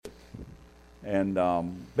And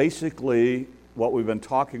basically, what we've been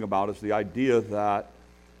talking about is the idea that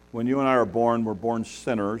when you and I are born, we're born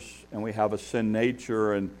sinners, and we have a sin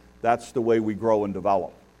nature, and that's the way we grow and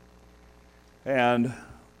develop. And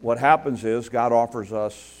what happens is God offers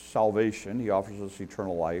us salvation. He offers us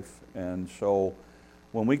eternal life. And so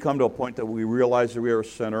when we come to a point that we realize that we are a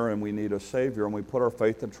sinner and we need a Savior, and we put our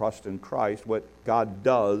faith and trust in Christ, what God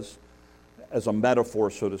does, as a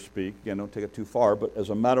metaphor, so to speak, again, don't take it too far, but as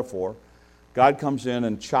a metaphor, God comes in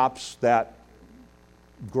and chops that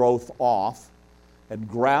growth off and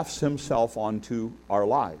grafts himself onto our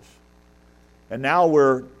lives. And now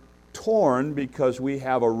we're torn because we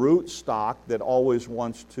have a root stock that always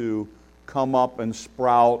wants to come up and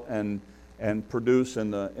sprout and produce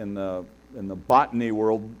in the botany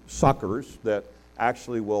world suckers that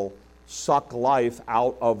actually will suck life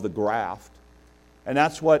out of the graft. And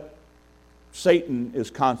that's what Satan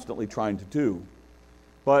is constantly trying to do.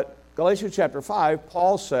 But Galatians chapter 5,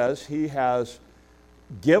 Paul says he has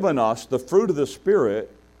given us the fruit of the Spirit,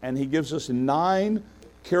 and he gives us 9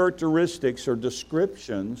 characteristics or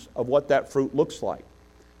descriptions of what that fruit looks like.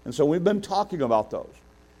 And so we've been talking about those.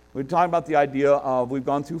 We've been talking about the idea of, we've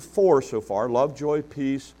gone through 4 so far: love, joy,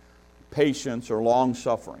 peace, patience, or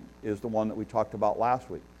long-suffering is the one that we talked about last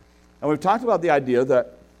week. And we've talked about the idea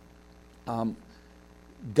that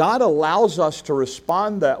God allows us to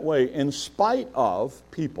respond that way in spite of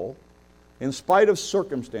people, in spite of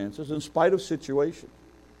circumstances, in spite of situations.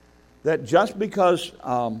 That just because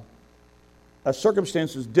a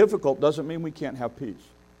circumstance is difficult doesn't mean we can't have peace.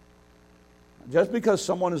 Just because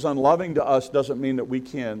someone is unloving to us doesn't mean that we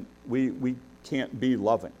can't be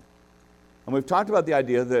loving. And we've talked about the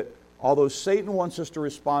idea that although Satan wants us to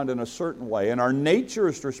respond in a certain way, and our nature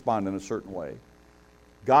is to respond in a certain way,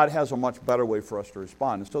 God has a much better way for us to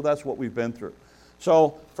respond. And so that's what we've been through.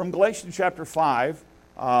 So from Galatians chapter 5,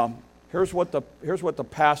 here's what the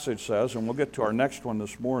passage says, and we'll get to our next one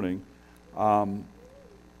this morning.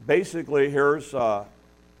 Basically, here's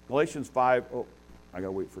Galatians 5. Oh, I got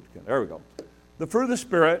to wait for it to get. There we go. The fruit of the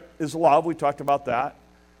Spirit is love. We talked about that.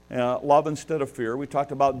 Love instead of fear. We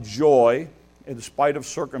talked about joy in spite of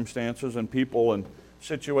circumstances and people and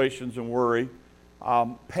situations and worry.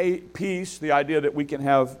 Peace, the idea that we can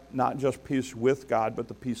have not just peace with God, but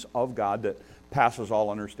the peace of God that passes all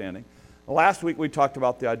understanding. Last week we talked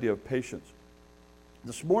about the idea of patience.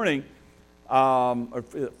 This morning,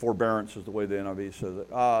 forbearance is the way the NIV says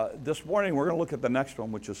it. This morning we're going to look at the next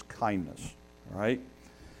one, which is kindness. All right?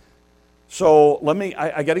 So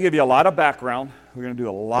I got to give you a lot of background. We're going to do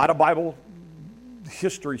a lot of Bible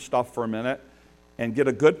history stuff for a minute and get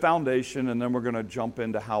a good foundation, and then we're going to jump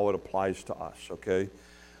into how it applies to us, okay?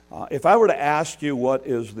 If I were to ask you what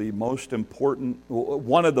is the most important,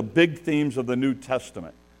 one of the big themes of the New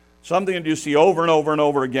Testament, something that you see over and over and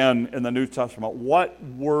over again in the New Testament, what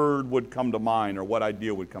word would come to mind or what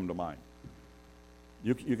idea would come to mind?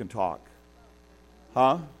 You can talk.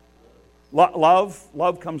 Huh?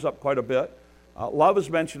 Love comes up quite a bit. Love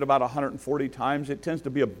is mentioned about 140 times. It tends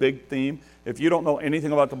to be a big theme. If you don't know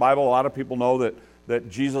anything about the Bible, a lot of people know that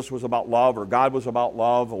Jesus was about love, or God was about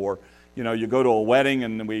love, or you go to a wedding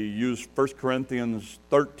and we use 1 Corinthians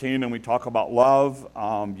 13 and we talk about love.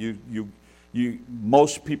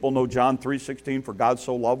 Most people know John 3:16, for God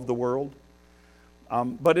so loved the world.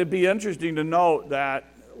 But it'd be interesting to note that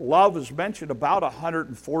love is mentioned about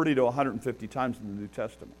 140 to 150 times in the New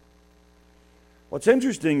Testament. What's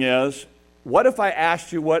interesting is, what if I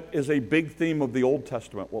asked you what is a big theme of the Old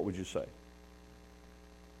Testament? What would you say?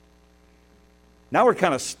 Now we're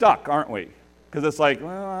kind of stuck, aren't we? Because it's like,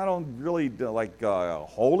 well, I don't really like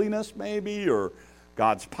holiness maybe, or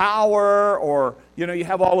God's power, or, you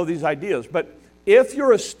have all of these ideas. But if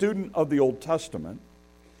you're a student of the Old Testament,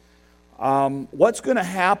 what's going to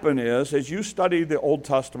happen is, as you study the Old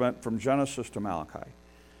Testament from Genesis to Malachi,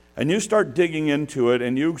 and you start digging into it,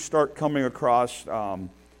 and you start coming across,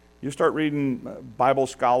 you start reading Bible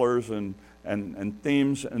scholars and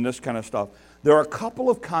themes and this kind of stuff, there are a couple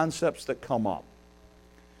of concepts that come up.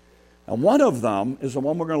 And one of them is the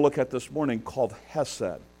one we're going to look at this morning, called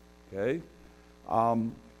Hesed. Okay?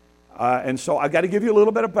 And so I've got to give you a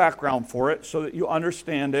little bit of background for it so that you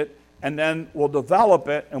understand it, and then we'll develop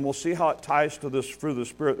it, and we'll see how it ties to this fruit of the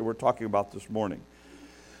Spirit that we're talking about this morning.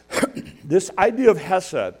 This idea of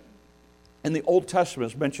Hesed in the Old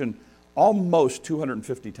Testament is mentioned almost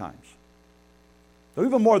 250 times. So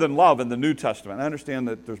even more than love in the New Testament. I understand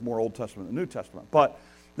that there's more Old Testament than New Testament, but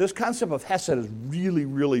this concept of Hesed is really,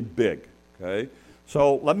 really big. Okay,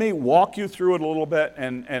 so let me walk you through it a little bit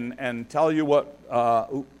and tell you what.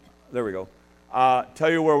 There we go. Tell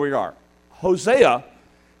you where we are. Hosea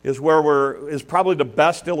is probably the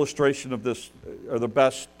best illustration of this, or the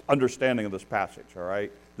best understanding of this passage, all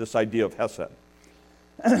right? This idea of Hesed.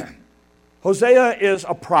 Hosea is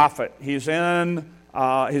a prophet. He's a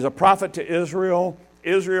prophet to Israel.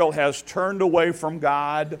 Israel has turned away from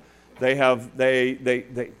God. They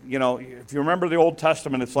you know, if you remember the Old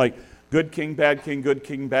Testament, it's like good king, bad king, good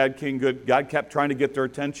king, bad king, good. God kept trying to get their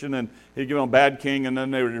attention, and he'd give them a bad king, and then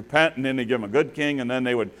they would repent, and then he'd give them a good king, and then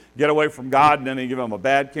they would get away from God, and then he'd give them a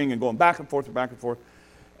bad king, and going back and forth and back and forth.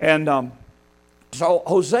 And so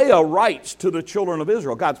Hosea writes to the children of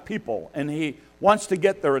Israel, God's people, and he wants to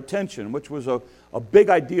get their attention, which was a big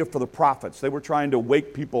idea for the prophets. They were trying to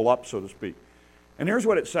wake people up, so to speak. And here's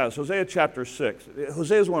what it says, Hosea chapter 6.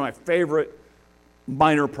 Hosea is one of my favorite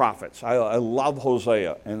minor prophets. I love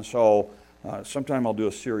Hosea, and so sometime I'll do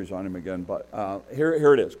a series on him again, but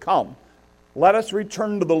here it is. Come, let us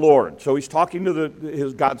return to the Lord. So he's talking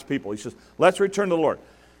to God's people. He says, let's return to the Lord.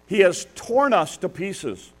 He has torn us to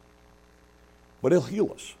pieces, but he'll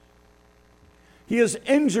heal us. He has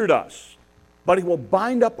injured us, but he will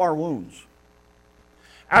bind up our wounds.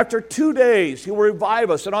 After 2 days, he will revive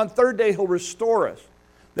us, and on third day, he'll restore us,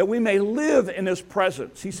 that we may live in his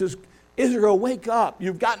presence. He says, Israel, wake up.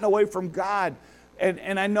 You've gotten away from God,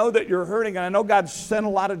 and I know that you're hurting, and I know God's sent a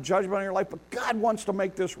lot of judgment on your life, but God wants to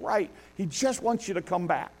make this right. He just wants you to come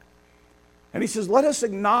back. And he says, let us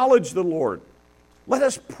acknowledge the Lord. Let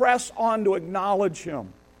us press on to acknowledge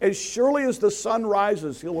him. As surely as the sun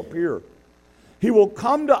rises, he'll appear. He will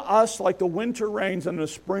come to us like the winter rains and the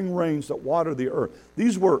spring rains that water the earth.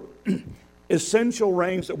 These were essential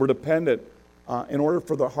rains that were dependent in order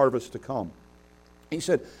for the harvest to come. He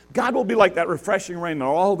said, God will be like that refreshing rain, and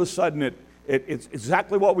all of a sudden it's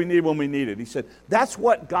exactly what we need when we need it. He said, that's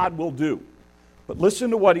what God will do. But listen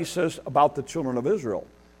to what he says about the children of Israel.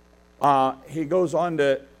 He goes on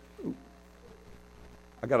to,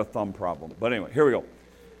 I got a thumb problem, but anyway, here we go.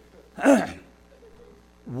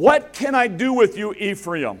 What can I do with you,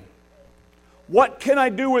 Ephraim? What can I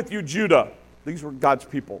do with you, Judah? These were God's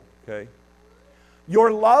people, okay?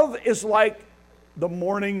 Your love is like the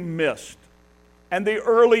morning mist and the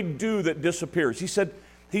early dew that disappears. He said,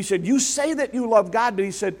 you say that you love God, but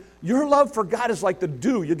he said, your love for God is like the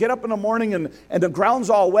dew. You get up in the morning and the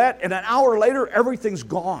ground's all wet, and an hour later, everything's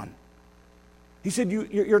gone. He said,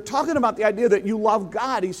 you're talking about the idea that you love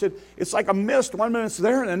God. He said, it's like a mist. 1 minute it's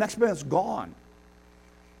there, and the next minute it's gone.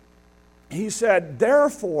 He said,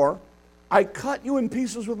 therefore, I cut you in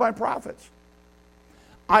pieces with my prophets.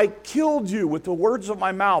 I killed you with the words of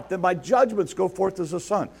my mouth, that my judgments go forth as the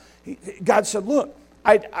sun. God said, look,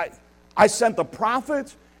 I sent the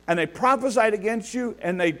prophets, and they prophesied against you,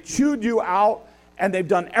 and they chewed you out, and they've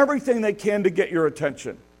done everything they can to get your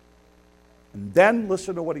attention. And then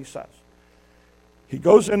listen to what he says. He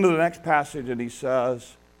goes into the next passage, and he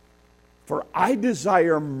says, for I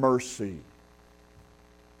desire mercy,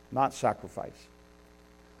 not sacrifice,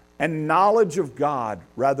 and knowledge of God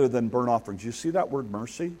rather than burnt offerings. You see that word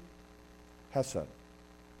mercy? Hesed.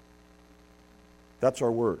 That's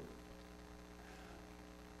our word.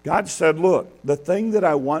 God said, look, the thing that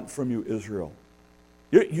I want from you, Israel,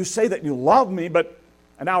 you say that you love me, but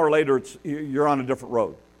an hour later you're on a different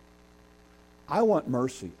road. I want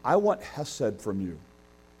mercy. I want Hesed from you,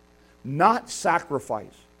 not sacrifice.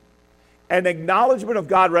 An acknowledgement of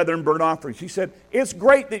God rather than burnt offerings. He said, it's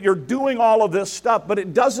great that you're doing all of this stuff, but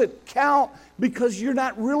it doesn't count because you're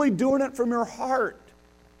not really doing it from your heart.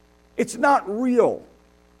 It's not real.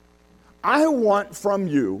 I want from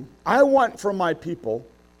you, I want from my people,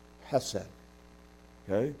 Hesed.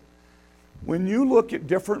 Okay? When you look at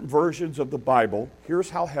different versions of the Bible, here's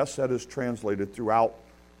how Hesed is translated throughout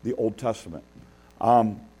the Old Testament.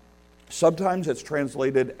 Sometimes it's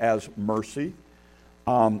translated as mercy.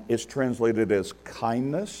 It's translated as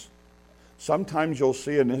kindness. Sometimes you'll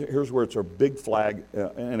see, and here's where it's a big flag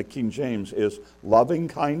in a King James, is loving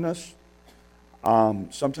kindness.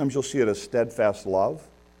 Sometimes you'll see it as steadfast love.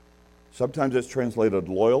 Sometimes it's translated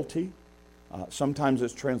loyalty. Sometimes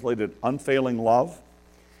it's translated unfailing love.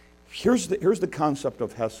 Here's the concept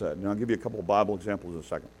of Hesed, and I'll give you a couple of Bible examples in a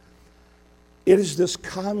second. It is this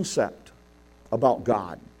concept about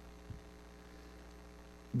God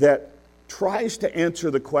that tries to answer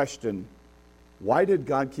the question, why did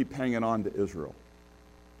God keep hanging on to Israel?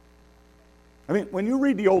 I mean, when you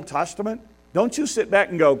read the Old Testament, don't you sit back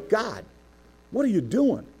and go, God, what are you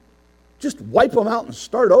doing? Just wipe them out and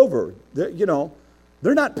start over.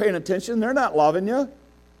 They're not paying attention. They're not loving you.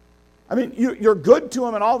 I mean, you're good to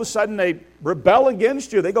them, and all of a sudden they rebel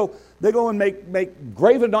against you. They go and make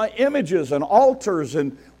graven images and altars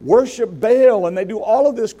and worship Baal, and they do all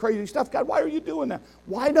of this crazy stuff. God, why are you doing that?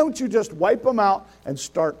 Why don't you just wipe them out and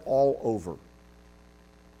start all over?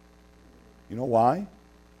 You know why?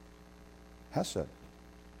 Hesed.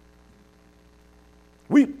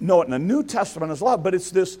 We know it in the New Testament as love, but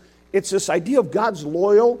it's this idea of God's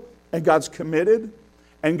loyal and God's committed,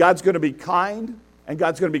 and God's going to be kind, and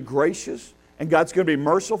God's going to be gracious, and God's going to be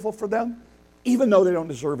merciful for them, even though they don't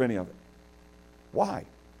deserve any of it. Why?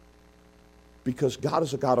 Because God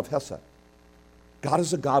is a God of Hesed. God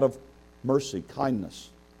is a God of mercy, kindness,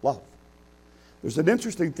 love. There's an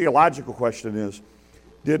interesting theological question is,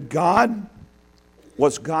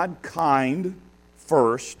 was God kind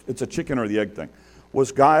first? It's a chicken or the egg thing.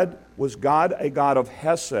 Was God a God of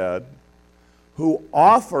Hesed who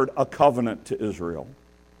offered a covenant to Israel?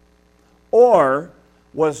 Or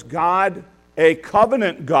was God a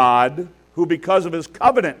covenant God who, because of his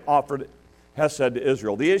covenant, offered Hesed to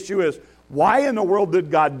Israel? The issue is, why in the world did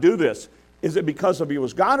God do this? Is it because he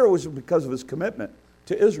was God, or was it because of his commitment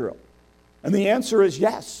to Israel? And the answer is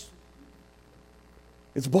yes.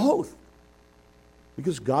 It's both.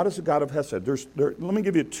 Because God is a God of Hesed. Let me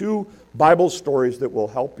give you two Bible stories that will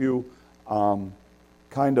help you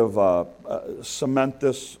cement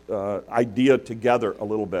this idea together a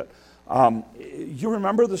little bit. You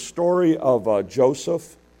remember the story of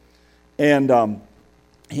Joseph? And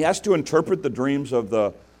he has to interpret the dreams of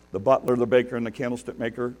the butler, the baker, and the candlestick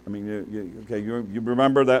maker. I mean, you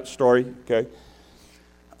remember that story? Okay.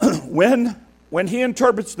 When he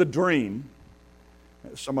interprets the dream,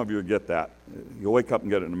 some of you will get that. You'll wake up and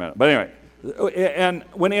get it in a minute. But anyway, and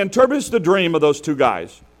when he interprets the dream of those two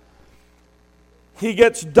guys, he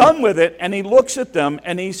gets done with it, and he looks at them,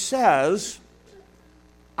 and he says,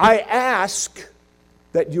 I ask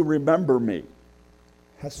that you remember me.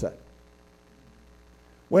 Hesed.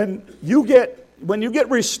 When you get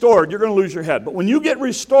restored, you're going to lose your head. But when you get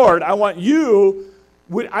restored, I want you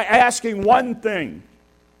asking one thing.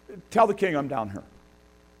 Tell the king I'm down here.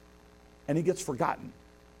 And he gets forgotten.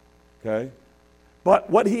 Okay? But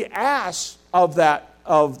what he asks of the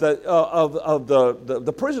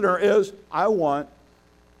prisoner is, I want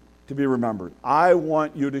to be remembered. I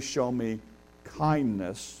want you to show me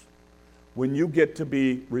kindness when you get to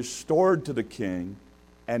be restored to the king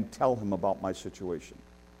and tell him about my situation.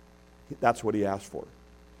 That's what he asked for.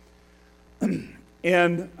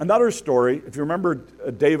 And another story, if you remember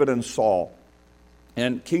David and Saul,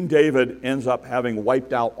 and King David ends up having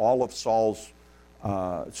wiped out all of Saul's.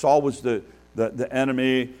 Saul was the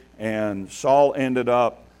enemy, and Saul ended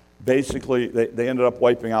up basically they ended up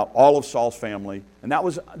wiping out all of Saul's family, and that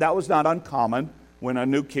was not uncommon. When a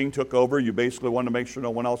new king took over, you basically wanted to make sure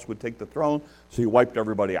no one else would take the throne, so you wiped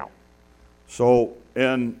everybody out. So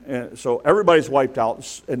so everybody's wiped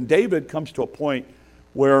out, and David comes to a point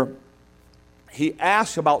where he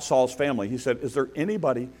asks about Saul's family. He said, "Is there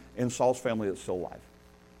anybody in Saul's family that's still alive?"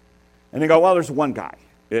 And they go, "Well, there's one guy,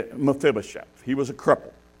 Mephibosheth. He was a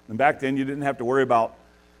cripple. And back then you didn't have to worry about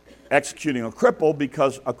executing a cripple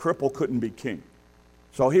because a cripple couldn't be king.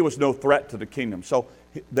 So he was no threat to the kingdom. So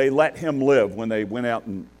they let him live when they went out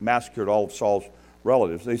and massacred all of Saul's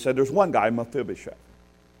relatives. They said, there's one guy, Mephibosheth.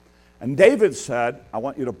 And David said, I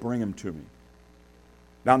want you to bring him to me.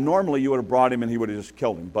 Now, normally you would have brought him and he would have just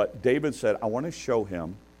killed him. But David said, I want to show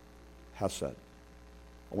him Hesed.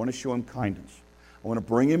 I want to show him kindness. I want to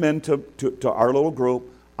bring him into our little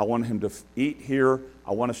group. I want him to eat here.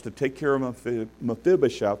 I want us to take care of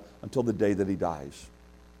Mephibosheth until the day that he dies.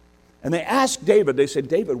 And they asked David, they said,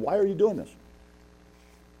 David, why are you doing this?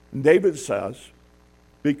 And David says,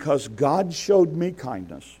 because God showed me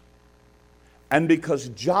kindness, and because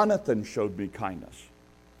Jonathan showed me kindness,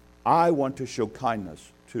 I want to show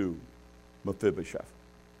kindness to Mephibosheth.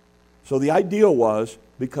 So the idea was,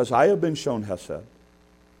 because I have been shown Hesed,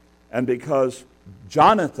 and because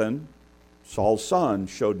Jonathan, Saul's son,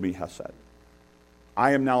 showed me Hesed,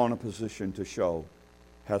 I am now in a position to show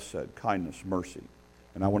Hesed, kindness, mercy.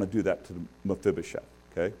 And I want to do that to Mephibosheth,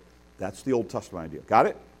 okay? That's the Old Testament idea. Got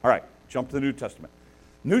it? All right, jump to the New Testament.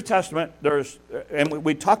 New Testament, and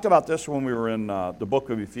we talked about this when we were in the book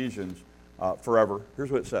of Ephesians forever.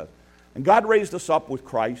 Here's what it says. And God raised us up with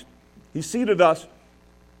Christ. He seated us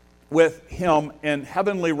with him in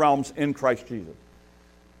heavenly realms in Christ Jesus,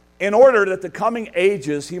 in order that the coming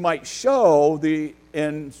ages he might show the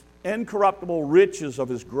incorruptible riches of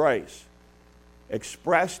his grace,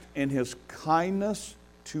 expressed in his kindness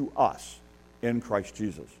to us in Christ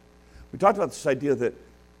Jesus. We talked about this idea that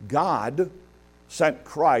God sent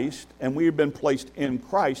Christ, and we have been placed in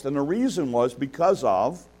Christ, and the reason was because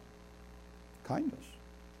of kindness.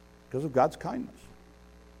 Because of God's kindness.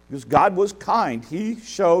 Because God was kind. He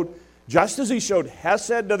showed, just as He showed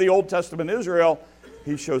hesed to the Old Testament Israel,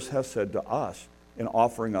 He shows hesed to us in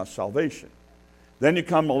offering us salvation. Then you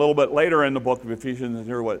come a little bit later in the book of Ephesians and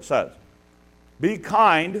hear what it says. Be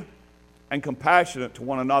kind and compassionate to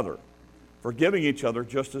one another, forgiving each other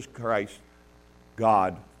just as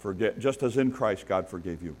just as in Christ God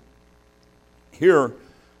forgave you. Here,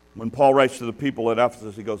 when Paul writes to the people at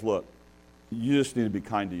Ephesus, he goes, look, you just need to be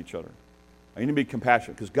kind to each other. You need to be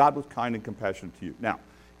compassionate because God was kind and compassionate to you. Now,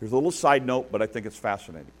 here's a little side note, but I think it's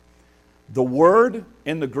fascinating. The word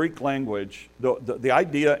in the Greek language, the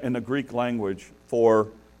idea in the Greek language for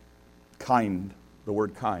kind, the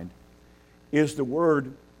word kind, is the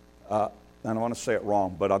word, and I want to say it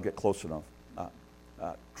wrong, but I'll get close enough,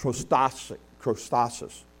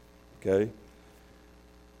 Chrostasis, okay?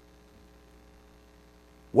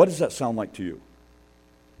 What does that sound like to you?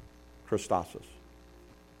 Chrostasis.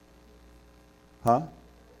 Huh?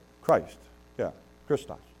 Christ. Yeah,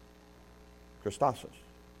 Christos. Chrostasis.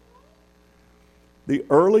 The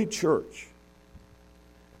early church,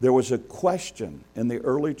 there was a question in the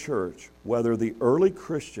early church whether the early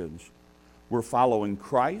Christians were following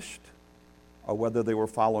Christ or whether they were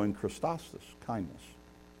following Chrostasis, kindness.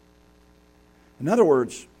 In other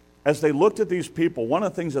words, as they looked at these people, one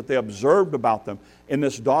of the things that they observed about them in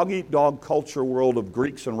this dog-eat-dog culture world of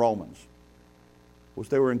Greeks and Romans was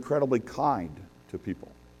they were incredibly kind to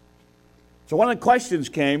people. So one of the questions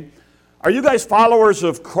came, are you guys followers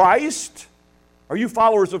of Christ? Are you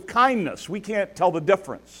followers of kindness? We can't tell the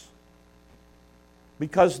difference.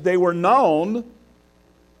 Because they were known,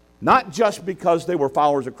 not just because they were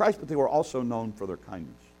followers of Christ, but they were also known for their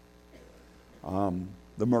kindness.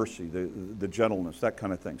 The mercy, the gentleness, that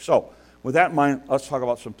kind of thing. So, with that in mind, let's talk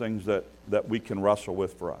about some things that we can wrestle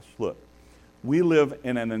with for us. Look, we live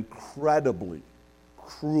in an incredibly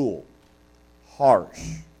cruel,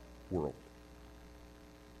 harsh world.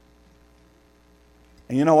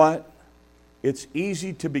 And you know what? It's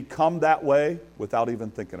easy to become that way without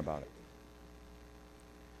even thinking about it.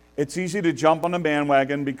 It's easy to jump on a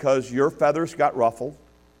bandwagon because your feathers got ruffled,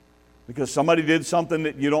 because somebody did something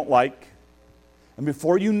that you don't like. And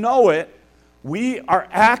before you know it, we are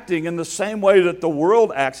acting in the same way that the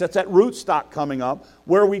world acts. That's that rootstock coming up,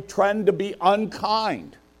 where we trend to be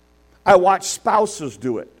unkind. I watch spouses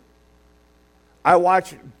do it. I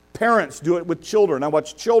watch parents do it with children. I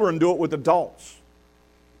watch children do it with adults.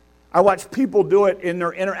 I watch people do it in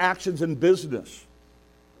their interactions in business.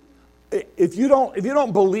 If you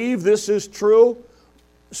don't believe this is true,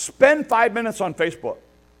 spend 5 minutes on Facebook.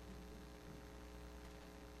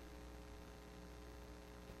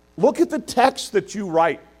 Look at the text that you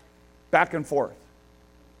write back and forth.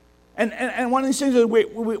 And one of these things is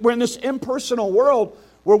we're in this impersonal world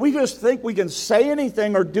where we just think we can say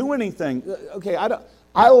anything or do anything. Okay,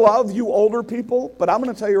 I love you older people, but I'm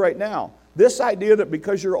going to tell you right now, this idea that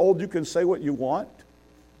because you're old you can say what you want.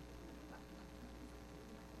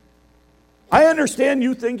 I understand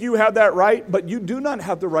you think you have that right, but you do not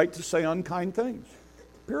have the right to say unkind things.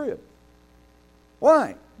 Period.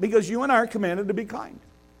 Why? Because you and I are commanded to be kind.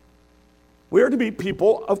 We are to be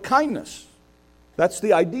people of kindness. That's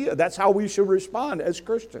the idea. That's how we should respond as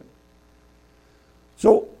Christians.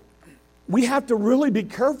 So we have to really be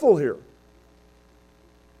careful here.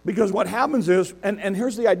 Because what happens is, and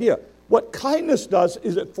here's the idea, what kindness does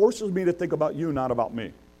is it forces me to think about you, not about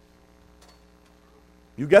me.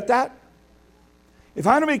 You get that? If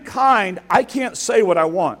I'm going to be kind, I can't say what I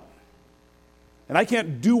want. And I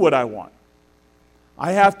can't do what I want.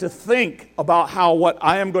 I have to think about how what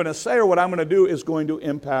I am going to say or what I'm going to do is going to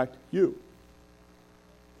impact you.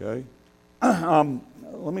 Okay?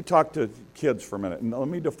 Let me talk to kids for a minute. And let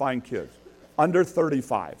me define kids. Under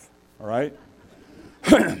 35, all right?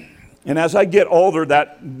 And as I get older,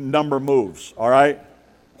 that number moves, all right?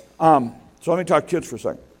 So let me talk kids for a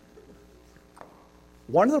second.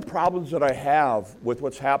 One of the problems that I have with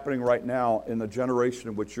what's happening right now in the generation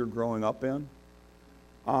in which you're growing up in,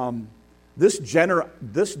 this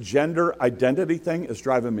gender identity thing is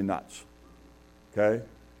driving me nuts, okay?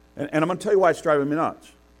 And I'm going to tell you why it's driving me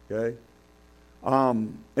nuts, okay?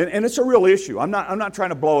 And it's a real issue. I'm not trying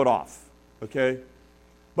to blow it off, okay?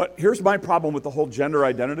 But here's my problem with the whole gender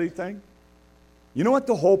identity thing. You know what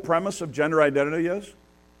the whole premise of gender identity is?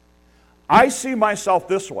 I see myself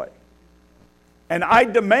this way, and I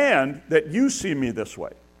demand that you see me this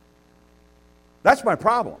way. That's my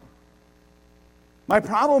problem. My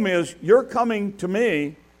problem is you're coming to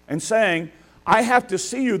me and saying, I have to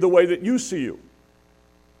see you the way that you see you.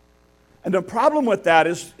 And the problem with that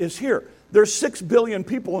is here. There's 6 billion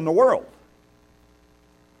people in the world.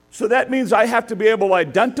 So that means I have to be able to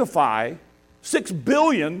identify 6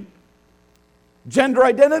 billion gender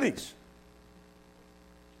identities.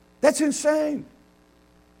 That's insane.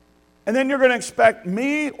 And then you're going to expect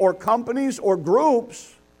me or companies or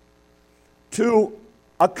groups to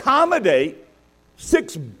accommodate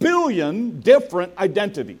 6 billion different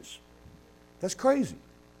identities. That's crazy.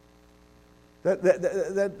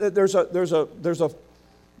 There's a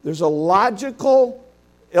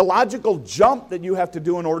illogical jump that you have to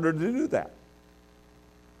do in order to do that.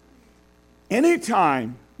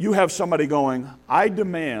 Anytime you have somebody going, I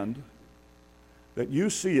demand that you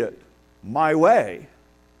see it my way,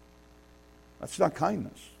 that's not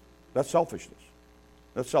kindness. That's selfishness.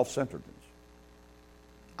 That's self-centeredness.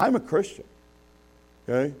 I'm a Christian,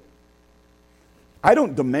 okay? I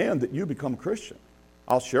don't demand that you become a Christian.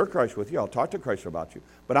 I'll share Christ with you. I'll talk to Christ about you.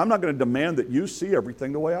 But I'm not going to demand that you see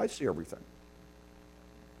everything the way I see everything.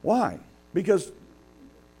 Why? Because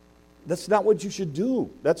that's not what you should do.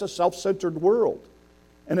 That's a self-centered world.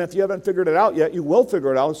 And if you haven't figured it out yet, you will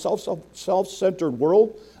figure it out. A self-centered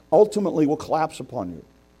world ultimately will collapse upon you.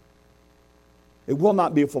 It will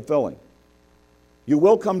not be fulfilling. You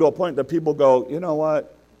will come to a point that people go, you know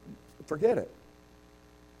what, forget it.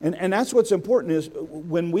 And that's what's important is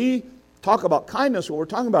when we talk about kindness, what we're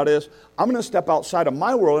talking about is I'm going to step outside of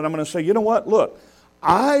my world and I'm going to say, you know what, look,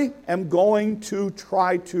 I am going to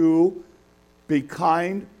try to be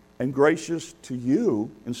kind and gracious to you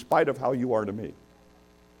in spite of how you are to me.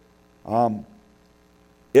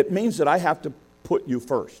 It means that I have to put you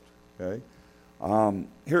first, okay?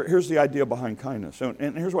 Here's the idea behind kindness.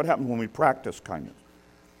 And here's what happens when we practice kindness.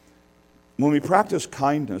 When we practice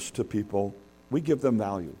kindness to people, we give them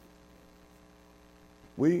value.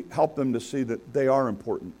 We help them to see that they are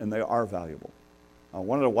important and they are valuable.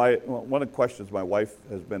 One of the questions my wife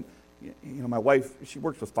has been, my wife, she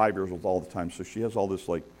works with 5-year-olds all the time, so she has all this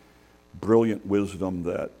like brilliant wisdom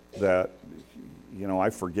that I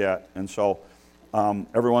forget. And so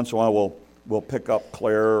every once in a while we'll pick up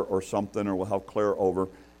Claire or something, or we'll have Claire over,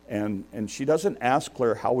 and she doesn't ask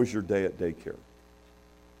Claire, how was your day at daycare?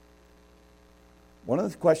 One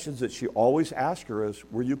of the questions that she always asks her is,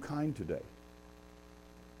 were you kind today?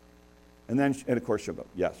 And of course she'll go,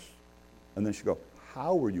 yes. And then she'll go,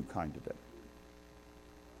 how were you kind today?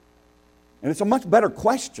 And it's a much better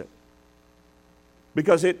question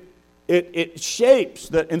because it shapes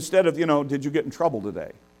that instead of, did you get in trouble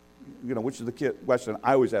today? Which is the question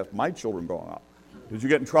I always ask my children growing up. Did you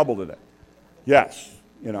get in trouble today? Yes.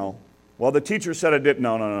 Well, the teacher said I didn't.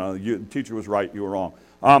 No. The teacher was right. You were wrong.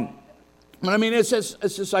 But I mean, it's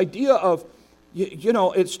this idea of,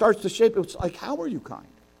 it starts to shape. It's like, how are you kind?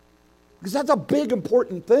 Because that's a big,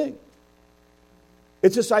 important thing.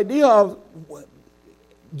 It's this idea of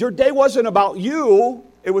your day wasn't about you.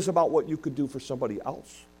 It was about what you could do for somebody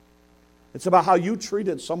else. It's about how you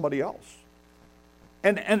treated somebody else.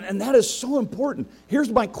 And that is so important. Here's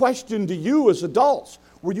my question to you as adults.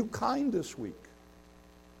 Were you kind this week?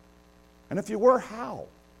 And if you were, how?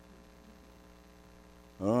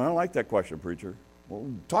 Oh, I don't like that question, preacher.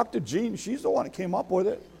 Well, talk to Jean. She's the one that came up with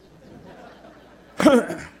it.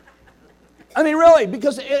 I mean, really,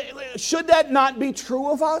 because should that not be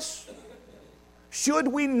true of us? Should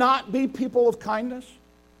we not be people of kindness?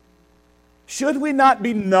 Should we not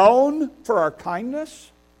be known for our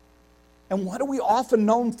kindness? And what are we often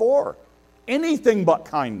known for? Anything but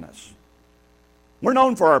kindness. We're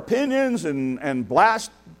known for our opinions and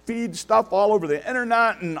blast feed stuff all over the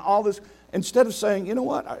internet and all this. Instead of saying, you know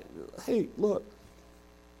what, hey, look,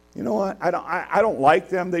 you know what, I don't like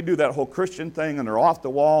them. They do that whole Christian thing and they're off the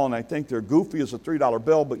wall and I think they're goofy as a $3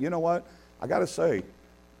 bill. But you know what, I got to say,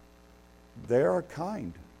 they are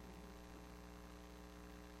kind.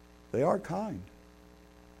 They are kind.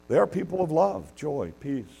 They are people of love, joy,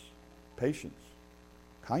 peace, patience,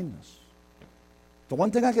 kindness. The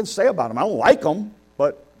one thing I can say about them, I don't like them,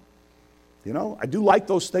 but, I do like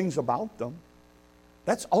those things about them.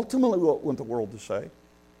 That's ultimately what I want the world to say.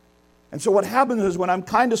 And so what happens is when I'm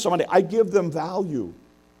kind to somebody, I give them value.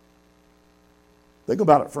 Think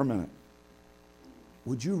about it for a minute.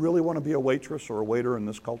 Would you really want to be a waitress or a waiter in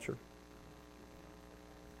this culture?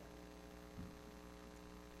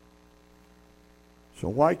 So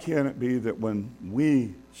why can't it be that when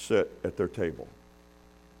we sit at their table,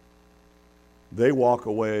 they walk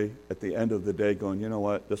away at the end of the day going, you know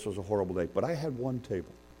what, this was a horrible day, but I had one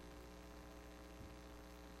table.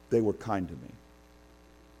 They were kind to me.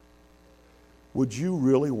 Would you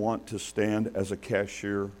really want to stand as a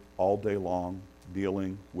cashier all day long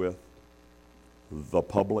dealing with the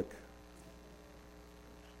public?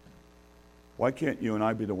 Why can't you and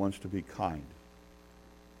I be the ones to be kind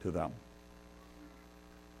to them?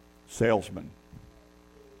 salesman.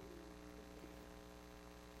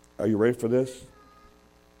 Are you ready for this?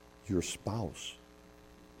 Your spouse.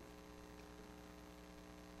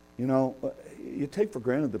 You know, you take for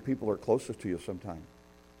granted the people who are closest to you sometimes.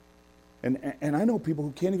 And I know people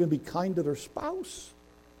who can't even be kind to their spouse.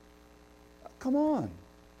 Come on.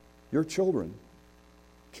 Your children,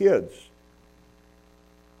 kids.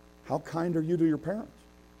 How kind are you to your parents?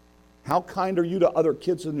 How kind are you to other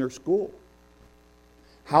kids in your school?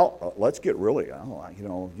 Let's get really, you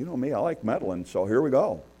know me, I like meddling, so here we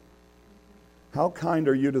go. How kind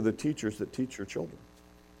are you to the teachers that teach your children?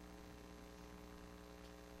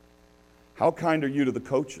 How kind are you to the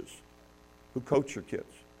coaches who coach your kids?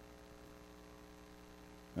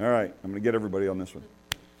 All right, I'm going to get everybody on this one.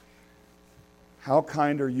 How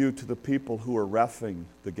kind are you to the people who are reffing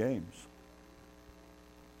the games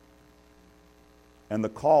and the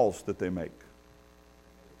calls that they make?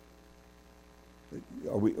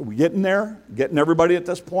 Are we getting there? Getting everybody at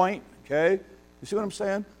this point? Okay? You see what I'm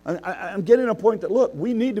saying? I'm getting a point that, look,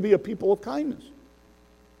 we need to be a people of kindness.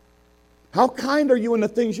 How kind are you in the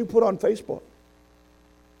things you put on Facebook?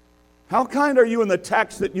 How kind are you in the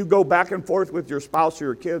text that you go back and forth with your spouse or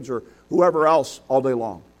your kids or whoever else all day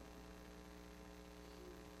long?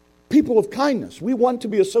 People of kindness. We want to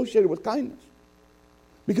be associated with kindness.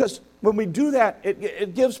 Because when we do that,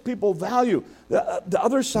 it gives people value. The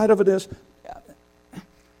other side of it is,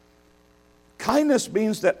 kindness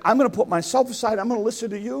means that I'm going to put myself aside. I'm going to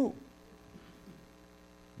listen to you.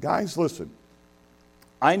 Guys, listen.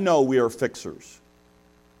 I know we are fixers.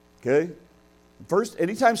 Okay? First,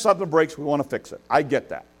 anytime something breaks, we want to fix it. I get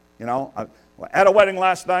that. You know, at a wedding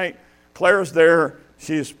last night, Claire's there.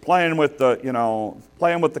 She's playing with the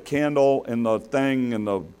candle and the thing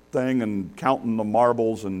and counting the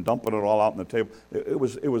marbles and dumping it all out on the table. It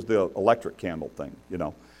was the electric candle thing, you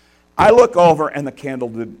know. I look over and the candle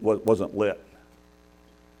wasn't lit.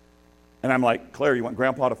 And I'm like, Claire, you want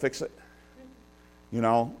Grandpa to fix it? You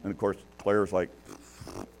know, and of course Claire's like,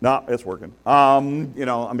 no, it's working. You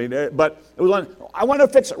know, I mean, but it was I want to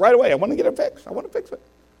fix it right away. I want to get it fixed. I want to fix it.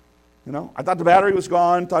 You know, I thought the battery was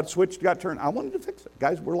gone, thought the switch got turned. I wanted to fix it.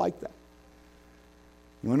 Guys, we're like that.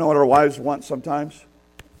 You know what our wives want sometimes?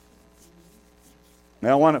 They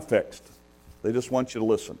don't want it fixed. They just want you to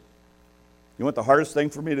listen. You know what the hardest thing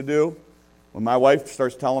for me to do? When my wife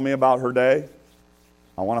starts telling me about her day,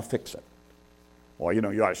 I want to fix it. Well, you know,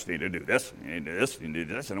 you just need to do this, you need to do this, you need to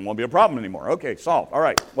do this, and it won't be a problem anymore. Okay, solved. All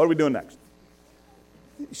right, what are we doing next?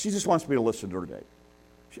 She just wants me to listen to her day.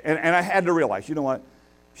 And I had to realize, you know what?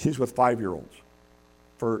 She's with 5-year-olds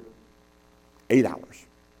for 8 hours.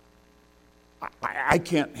 I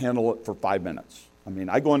can't handle it for 5 minutes. I mean,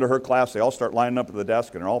 I go into her class, they all start lining up at the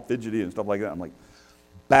desk, and they're all fidgety and stuff like that. I'm like,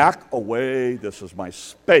 back away, this is my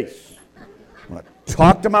space. I want to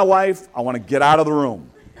talk to my wife, I want to get out of the room.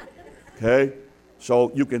 Okay?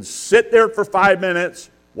 So you can sit there for 5 minutes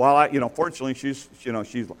while fortunately she's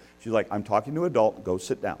like, I'm talking to an adult, go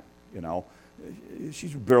sit down. You know,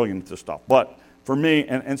 she's brilliant at this stuff. But for me,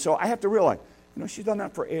 and so I have to realize, you know, she's done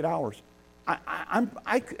that for 8 hours.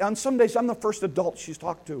 On some days, I'm the first adult she's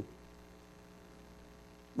talked to.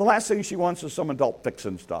 The last thing she wants is some adult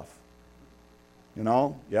fixing stuff. You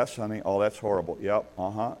know, yes, honey. Oh, that's horrible. Yep.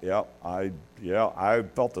 Yep. I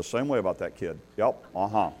felt the same way about that kid. Yep.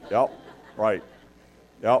 Yep. Right.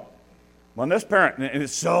 Yep. When this parent, and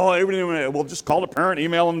it's so everything. We'll just call the parent,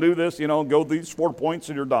 email them, do this. You know, go these 4 points,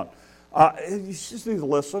 and you're done. You just need to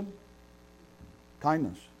listen.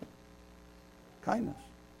 Kindness.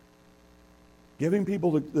 Giving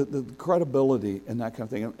people the credibility and that kind of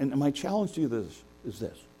thing. And my challenge to you is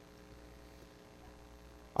this.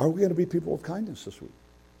 Are we going to be people of kindness this week?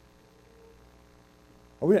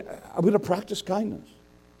 Are we going to practice kindness?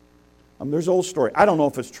 There's an old story. I don't know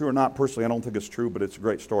if it's true or not. Personally, I don't think it's true, but it's a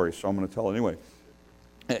great story, so I'm going to tell it anyway.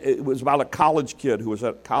 It was about a college kid who was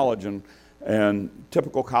at college, and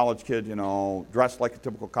typical college kid, you know, dressed like a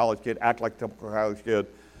typical college kid, act like a typical college kid,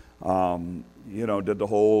 you know, did the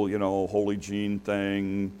whole, you know, holy Jean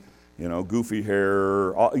thing, you know, goofy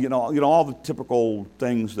hair, you know, all the typical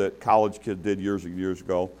things that college kids did years and years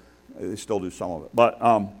ago. They still do some of it. But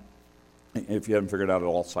if you haven't figured it out, it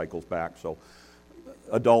all cycles back. So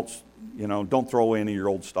adults, you know, don't throw away any of your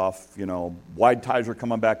old stuff. You know, wide ties are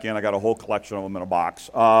coming back in. I got a whole collection of them in a box.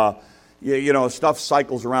 You know, stuff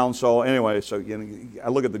cycles around. So anyway, you know, I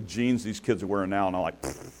look at the jeans these kids are wearing now, and I'm like,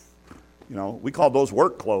 you know, we called those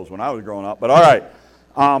work clothes when I was growing up. But all right,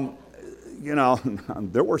 you know,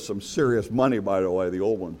 there were some serious money, by the way, the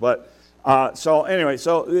old ones. But so anyway,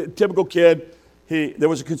 typical kid. There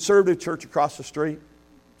was a conservative church across the street,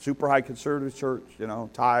 super high conservative church. You know,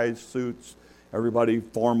 ties, suits. everybody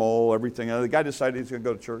formal, everything. The guy decided he's going to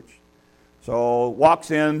go to church. So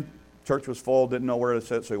walks in, church was full, didn't know where to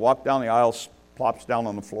sit, so he walked down the aisle, plops down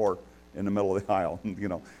on the floor in the middle of the aisle. You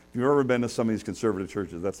know, if you've ever been to some of these conservative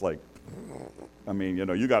churches, that's like, I mean, you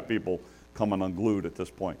know, you got people coming unglued at this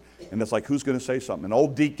point. And it's like, who's going to say something? An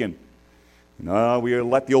old deacon. No, we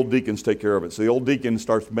let the old deacons take care of it. So the old deacon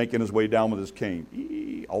starts making his way down with his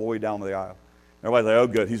cane, all the way down the aisle. Everybody's like, oh,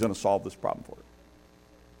 good, he's going to solve this problem for it.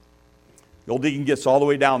 The old deacon gets all the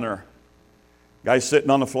way down there. Guy's sitting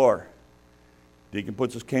on the floor. Deacon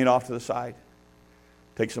puts his cane off to the side.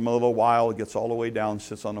 Takes him a little while, gets all the way down,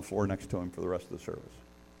 sits on the floor next to him for the rest of the service.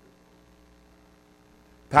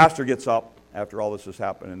 Pastor gets up after all this has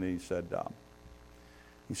happened, and he said,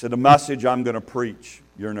 the message I'm going to preach,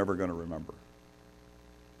 you're never going to remember.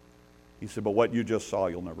 He said, but what you just saw,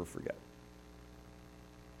 you'll never forget.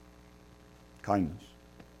 Kindness.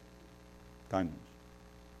 Kindness.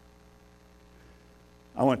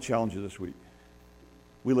 I want to challenge you this week.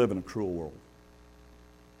 We live in a cruel world.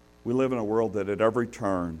 We live in a world that at every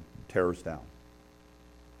turn tears down.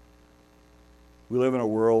 We live in a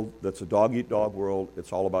world that's a dog-eat-dog world.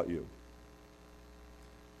 It's all about you.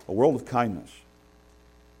 A world of kindness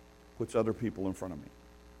puts other people in front of me.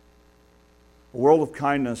 A world of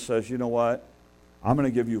kindness says, you know what? I'm going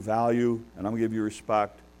to give you value, and I'm going to give you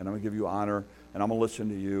respect, and I'm going to give you honor, and I'm going to listen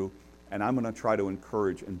to you, and I'm going to try to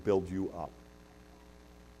encourage and build you up.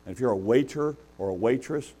 And if you're a waiter or a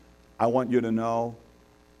waitress, I want you to know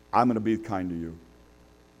I'm going to be kind to you.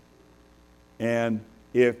 And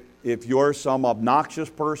if you're some obnoxious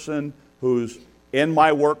person who's in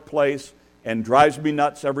my workplace and drives me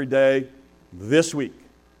nuts every day, this week,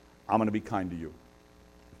 I'm going to be kind to you.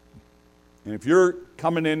 And if you're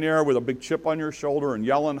coming in there with a big chip on your shoulder and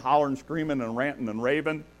yelling, hollering, screaming, and ranting and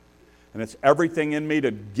raving, and it's everything in me to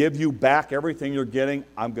give you back everything you're getting,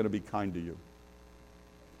 I'm going to be kind to you.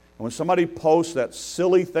 And when somebody posts that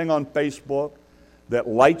silly thing on Facebook that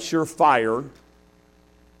lights your fire,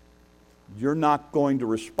 you're not going to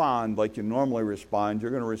respond like you normally respond.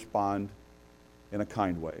 You're going to respond in a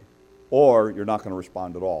kind way. Or you're not going to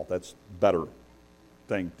respond at all. That's a better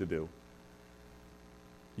thing to do.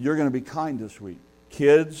 You're going to be kind this week.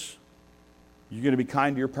 Kids, you're going to be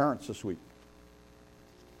kind to your parents this week.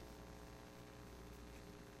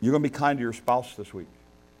 You're going to be kind to your spouse this week.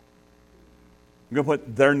 You're going to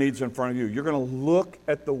put their needs in front of you. You're going to look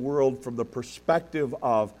at the world from the perspective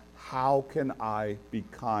of, how can I be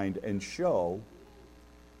kind and show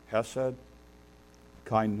hesed,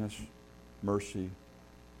 kindness, mercy,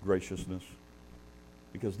 graciousness?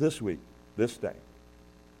 Because this week, this day,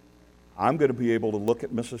 I'm going to be able to look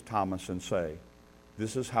at Mrs. Thomas and say,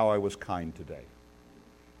 this is how I was kind today.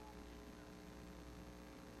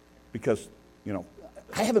 Because, you know,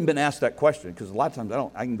 I haven't been asked that question because a lot of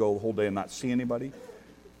times I can go the whole day and not see anybody.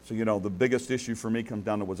 So, you know, the biggest issue for me comes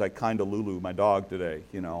down to, was I kind to Lulu, my dog, today,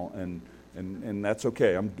 you know, and that's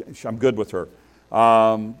okay. I'm good with her.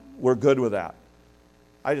 We're good with that.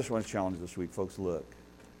 I just want to challenge this week, folks, look.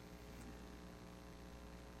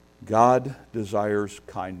 God desires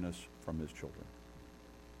kindness from his children.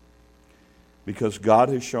 Because God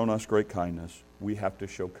has shown us great kindness, we have to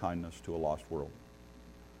show kindness to a lost world.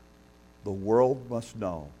 The world must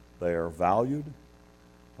know they are valued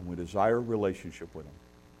and we desire a relationship with them.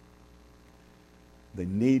 They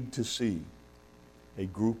need to see a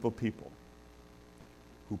group of people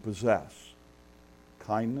who possess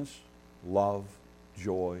kindness, love,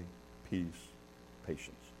 joy, peace,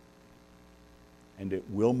 patience. And it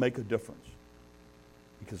will make a difference,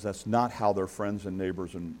 because that's not how their friends and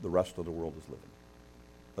neighbors and the rest of the world is living.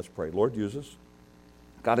 Let's pray. Lord, use us.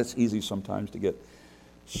 God, it's easy sometimes to get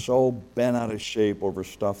so bent out of shape over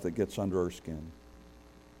stuff that gets under our skin.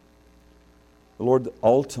 Lord,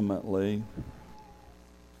 ultimately,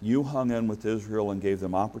 you hung in with Israel and gave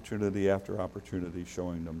them opportunity after opportunity,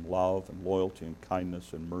 showing them love and loyalty and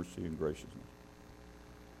kindness and mercy and graciousness.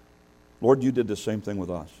 Lord, you did the same thing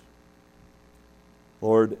with us.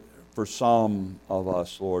 Lord, for some of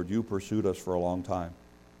us, Lord, you pursued us for a long time.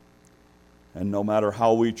 And no matter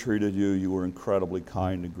how we treated you, you were incredibly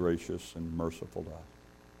kind and gracious and merciful to us.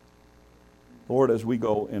 Lord, as we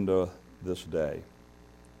go into this day,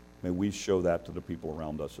 may we show that to the people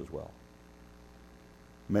around us as well.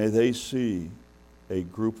 May they see a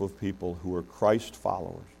group of people who are Christ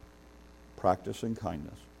followers, practicing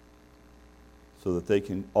kindness, so that they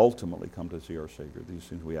can ultimately come to see our Savior. These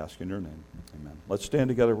things we ask in your name. Amen. Let's stand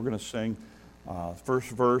together. We're going to sing first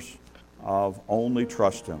verse of Only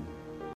Trust Him.